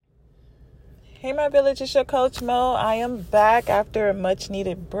Hey, my village, it's your Coach Mo. I am back after a much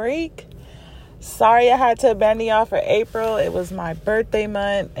needed break. Sorry I had to abandon y'all for April. It was my birthday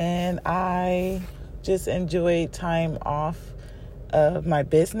month and I just enjoyed time off of my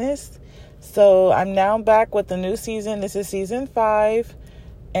business. So I'm now back with the new season. This is season 5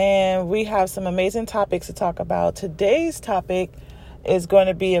 and we have some amazing topics to talk about. Today's topic is going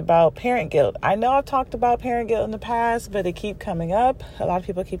to be about parent guilt. I know I've talked about parent guilt in the past, but it keeps coming up. A lot of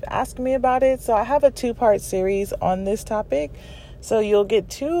people keep asking me about it. So I have a 2-part series on this topic. So you'll get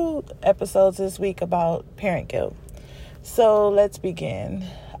 2 episodes this week about parent guilt. So let's begin.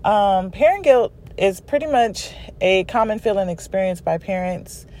 Parent guilt is pretty much a common feeling experienced by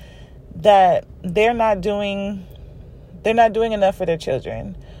parents that they're not doing enough for their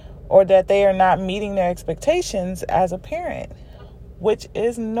children, or that they are not meeting their expectations as a parent, which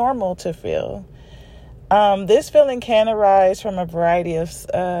is normal to feel. This feeling can arise from a variety of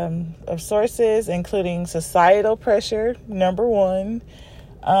sources, including societal pressure, number 1,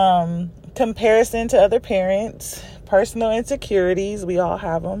 comparison to other parents, personal insecurities, we all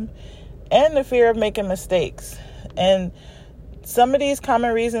have them, and the fear of making mistakes. And some of these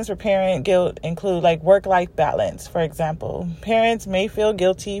common reasons for parent guilt include like work-life balance. For example, parents may feel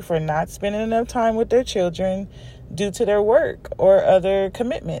guilty for not spending enough time with their children due to their work or other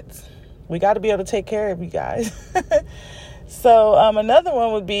commitments. We got to be able to take care of you guys. So another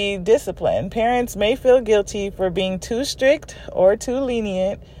one would be discipline. Parents may feel guilty for being too strict or too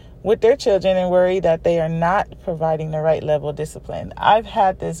lenient with their children and worry that they are not providing the right level of discipline. I've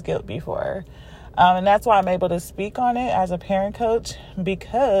had this guilt before. And that's why I'm able to speak on it as a parent coach,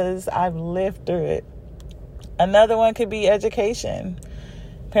 because I've lived through it. Another one could be education.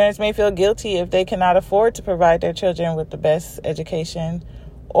 Parents may feel guilty if they cannot afford to provide their children with the best education,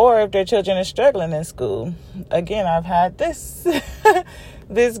 or if their children are struggling in school. Again, I've had this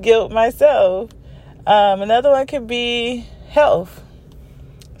guilt myself. Another one could be health.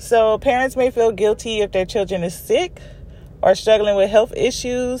 So parents may feel guilty if their children is sick or struggling with health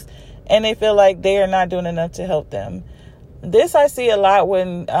issues, and they feel like they are not doing enough to help them. This I see a lot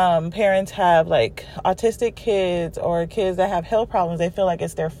when parents have like autistic kids or kids that have health problems. They feel like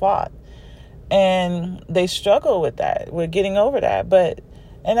it's their fault, and they struggle with that, with getting over that. But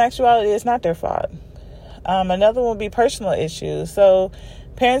in actuality, it's not their fault. Another one would be personal issues. So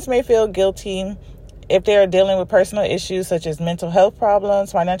parents may feel guilty if they are dealing with personal issues such as mental health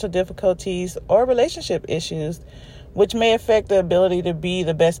problems, financial difficulties, or relationship issues, which may affect the ability to be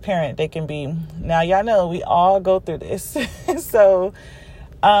the best parent they can be. Now, y'all know we all go through this. So,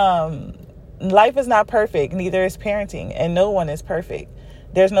 life is not perfect. Neither is parenting, and no one is perfect.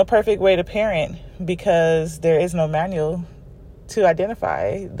 There's no perfect way to parent because there is no manual to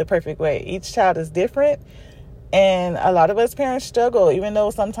identify the perfect way. Each child is different, and a lot of us parents struggle, even though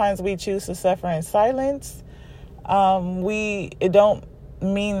sometimes we choose to suffer in silence. It don't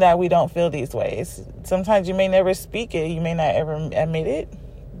mean that we don't feel these ways. Sometimes you may never speak it, you may not ever admit it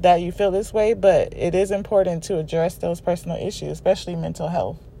that you feel this way, but it is important to address those personal issues, especially mental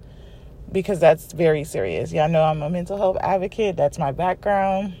health, because that's very serious. Y'all know I'm a mental health advocate. That's my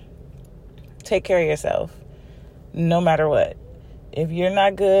background. Take care of yourself no matter what. If you're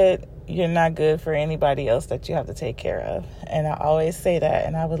not good, you're not good for anybody else that you have to take care of. And I always say that,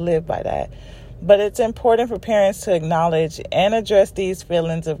 and I would live by that. But it's important for parents to acknowledge and address these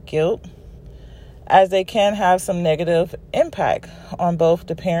feelings of guilt, as they can have some negative impact on both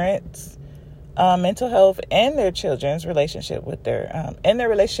the parents' mental health and their children's relationship with their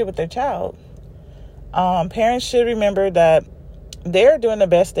child. Parents should remember that they're doing the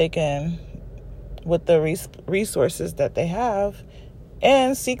best they can with the resources that they have,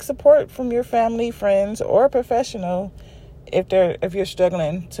 and seek support from your family, friends, or a professional if you're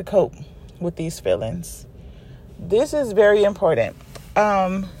struggling to cope with these feelings. This is very important.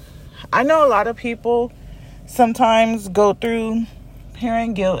 I know a lot of people sometimes go through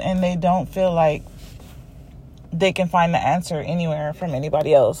parent guilt and they don't feel like they can find the answer anywhere from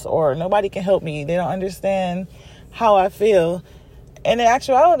anybody else, or nobody can help me. They don't understand how I feel. And in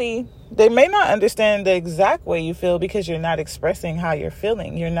actuality, they may not understand the exact way you feel because you're not expressing how you're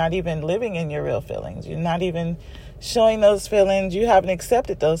feeling. You're not even living in your real feelings. You're not even showing those feelings. You haven't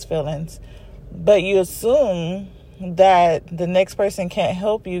accepted those feelings. But you assume that the next person can't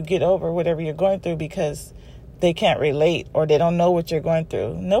help you get over whatever you're going through because they can't relate, or they don't know what you're going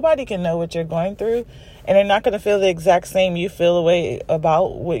through. Nobody can know what you're going through, and they're not going to feel the exact same you feel the way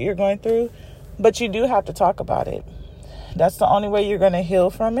about what you're going through. But you do have to talk about it. That's the only way you're going to heal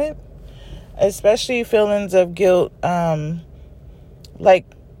from it. Especially feelings of guilt, like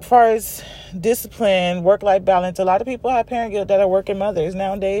far as discipline, work-life balance, a lot of people have parent guilt that are working mothers.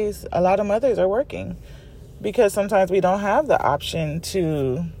 Nowadays, a lot of mothers are working because sometimes we don't have the option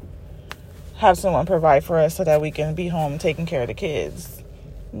to have someone provide for us so that we can be home taking care of the kids.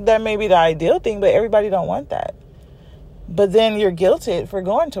 That may be the ideal thing, but everybody don't want that. But then you're guilted for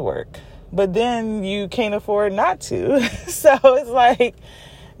going to work. But then you can't afford not to. So it's like,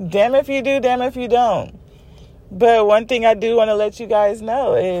 damn if you do, damn if you don't. But one thing I do want to let you guys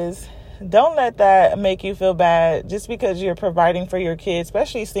know is don't let that make you feel bad just because you're providing for your kids,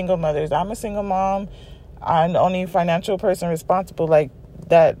 especially single mothers. I'm a single mom. I'm the only financial person responsible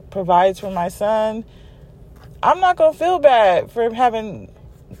that provides for my son. I'm not going to feel bad for having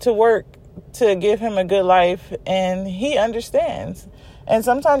to work to give him a good life, and he understands. And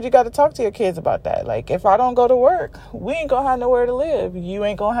sometimes you got to talk to your kids about that. Like, if I don't go to work, we ain't going to have nowhere to live. You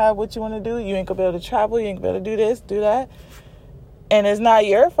ain't going to have what you want to do. You ain't going to be able to travel. You ain't going to be able to do this, do that. And it's not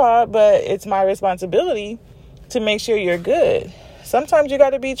your fault, but it's my responsibility to make sure you're good. Sometimes you got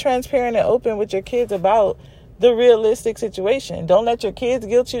to be transparent and open with your kids about the realistic situation. Don't let your kids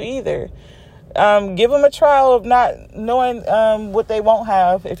guilt you either. Give them a trial of not knowing what they won't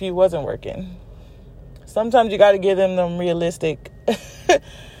have if you wasn't working. Sometimes you got to give them realistic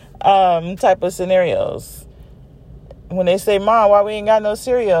type of scenarios. When they say, Mom, why we ain't got no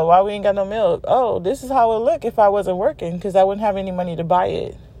cereal? Why we ain't got no milk? Oh, this is how it would look if I wasn't working, because I wouldn't have any money to buy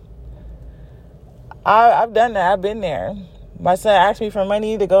it. I've done that. I've been there. My son asked me for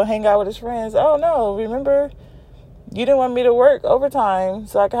money to go hang out with his friends. Oh, no, remember, you didn't want me to work overtime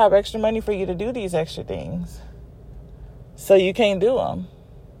so I could have extra money for you to do these extra things. So you can't do them.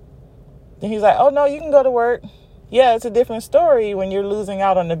 Then he's like, oh, no, you can go to work. Yeah, it's a different story when you're losing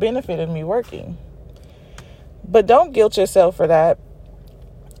out on the benefit of me working. But don't guilt yourself for that.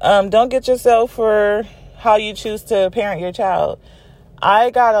 Don't guilt yourself for how you choose to parent your child. I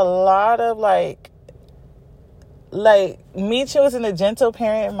got a lot of me choosing to gentle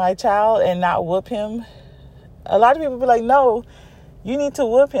parent my child and not whoop him. A lot of people be like, no, you need to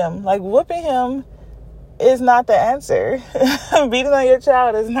whoop him. Like, whooping him is not the answer. Beating on your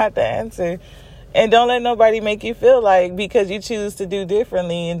child is not the answer. And don't let nobody make you feel like because you choose to do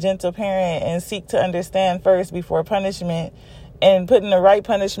differently and gentle parent and seek to understand first before punishment and putting the right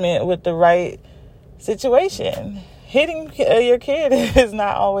punishment with the right situation. Hitting your kid is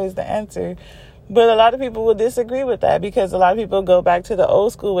not always the answer. But a lot of people will disagree with that because a lot of people go back to the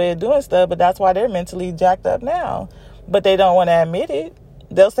old school way of doing stuff, but that's why they're mentally jacked up now. But they don't want to admit it.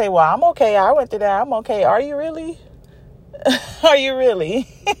 They'll say, well, I'm okay. I went through that. I'm okay. Are you really? Are you really?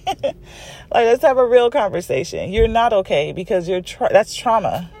 Like, let's have a real conversation. You're not okay because that's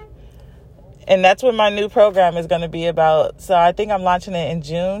trauma. And that's what my new program is going to be about. So I think I'm launching it in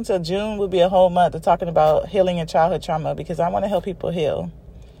June. So June will be a whole month of talking about healing and childhood trauma because I want to help people heal.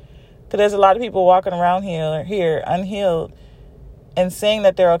 Because there's a lot of people walking around here unhealed and saying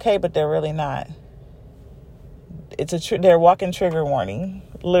that they're okay, but they're really not. They're walking trigger warning,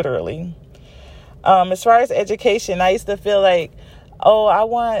 literally. As far as education, I used to feel like, oh, I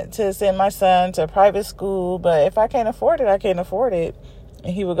want to send my son to private school, but if I can't afford it, I can't afford it.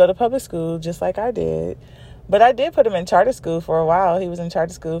 And he would go to public school just like I did. But I did put him in charter school for a while. He was in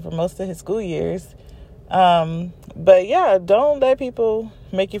charter school for most of his school years. But yeah, don't let people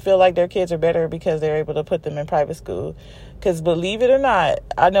make you feel like their kids are better because they're able to put them in private school. Because believe it or not,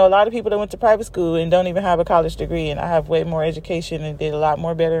 I know a lot of people that went to private school and don't even have a college degree, and I have way more education and did a lot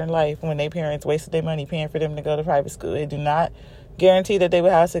more better in life when their parents wasted their money paying for them to go to private school. They do not guarantee that they will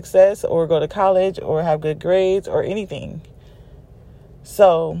have success or go to college or have good grades or anything.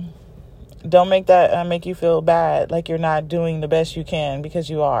 So don't make that make you feel bad like you're not doing the best you can, because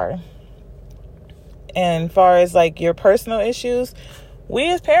you are. And far as like your personal issues, we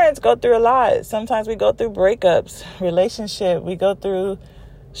as parents go through a lot. Sometimes we go through breakups, relationship. We go through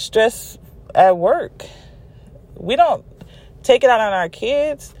stress at work. We don't take it out on our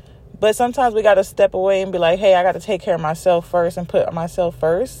kids, but sometimes we got to step away and be like, hey, I got to take care of myself first and put myself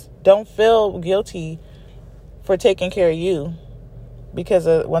first. Don't feel guilty for taking care of you. Because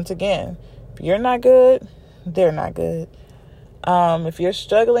once again, if you're not good, they're not good. If you're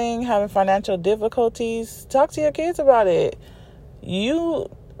struggling, having financial difficulties, talk to your kids about it. You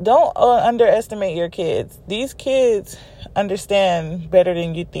don't underestimate your kids. These kids understand better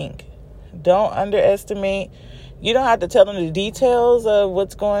than you think. Don't underestimate. You don't have to tell them the details of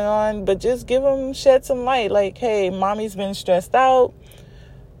what's going on, but just shed some light. Like, hey, mommy's been stressed out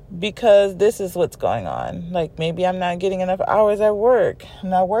because this is what's going on. Like, maybe I'm not getting enough hours at work.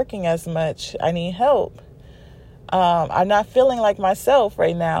 I'm not working as much. I need help. I'm not feeling like myself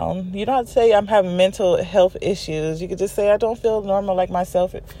right now. You don't have to say I'm having mental health issues. You could just say I don't feel normal like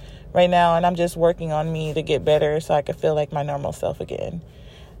myself right now, and I'm just working on me to get better so I can feel like my normal self again.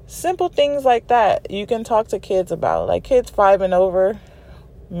 Simple things like that you can talk to kids about. Like kids 5 and over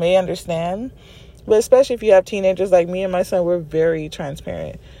may understand, but especially if you have teenagers like me and my son, we're very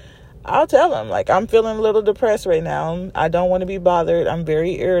transparent. I'll tell them, like, I'm feeling a little depressed right now. I don't want to be bothered. I'm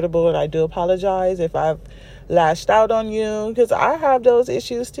very irritable, and I do apologize if I've lashed out on you, because I have those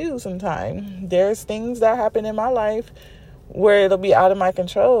issues too sometimes. There's things that happen in my life where it'll be out of my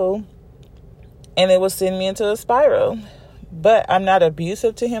control, and it will send me into a spiral. But I'm not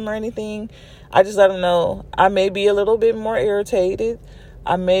abusive to him or anything. I just let him know I may be a little bit more irritated.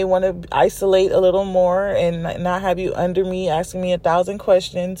 I may want to isolate a little more and not have you under me asking me 1,000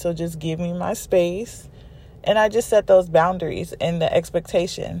 questions. So just give me my space. And I just set those boundaries and the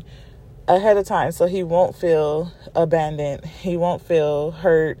expectation ahead of time so he won't feel abandoned. He won't feel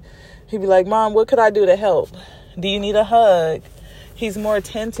hurt. He'd be like, Mom, what could I do to help? Do you need a hug? He's more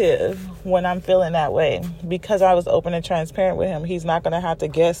attentive when I'm feeling that way because I was open and transparent with him. He's not going to have to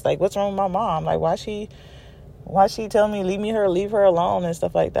guess, like, what's wrong with my mom? Like, why she tell me leave her alone and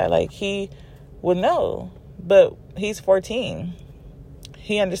stuff like that? Like, he would know, but he's 14.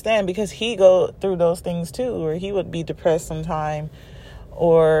 He understand because he go through those things too, or he would be depressed sometime,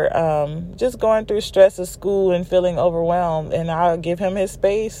 or just going through stress of school and feeling overwhelmed, and I'll give him his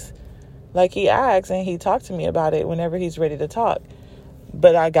space like he asks, and he talked to me about it whenever he's ready to talk.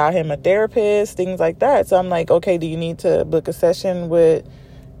 But I got him a therapist, things like that. So I'm like, okay, do you need to book a session with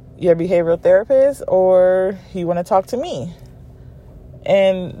your behavioral therapist, or you want to talk to me?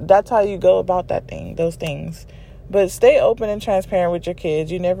 And that's how you go about those things. But stay open and transparent with your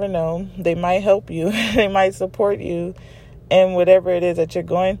kids. You never know. They might help you. They might support you in whatever it is that you're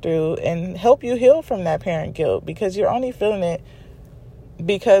going through and help you heal from that parent guilt, because you're only feeling it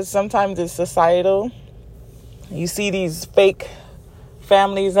because sometimes it's societal. You see these fake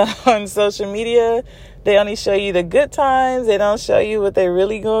families on social media. They only show you the good times. They don't show you what they're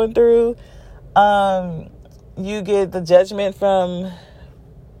really going through. You get the judgment from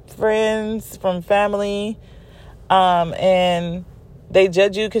friends, from family, and they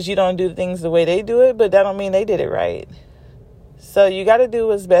judge you because you don't do things the way they do it, but that don't mean they did it right. So you got to do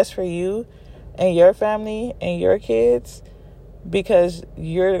what's best for you and your family and your kids, because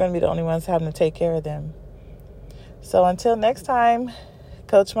you're going to be the only ones having to take care of them. So until next time,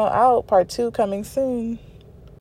 Coach Mo out. Part 2 coming soon.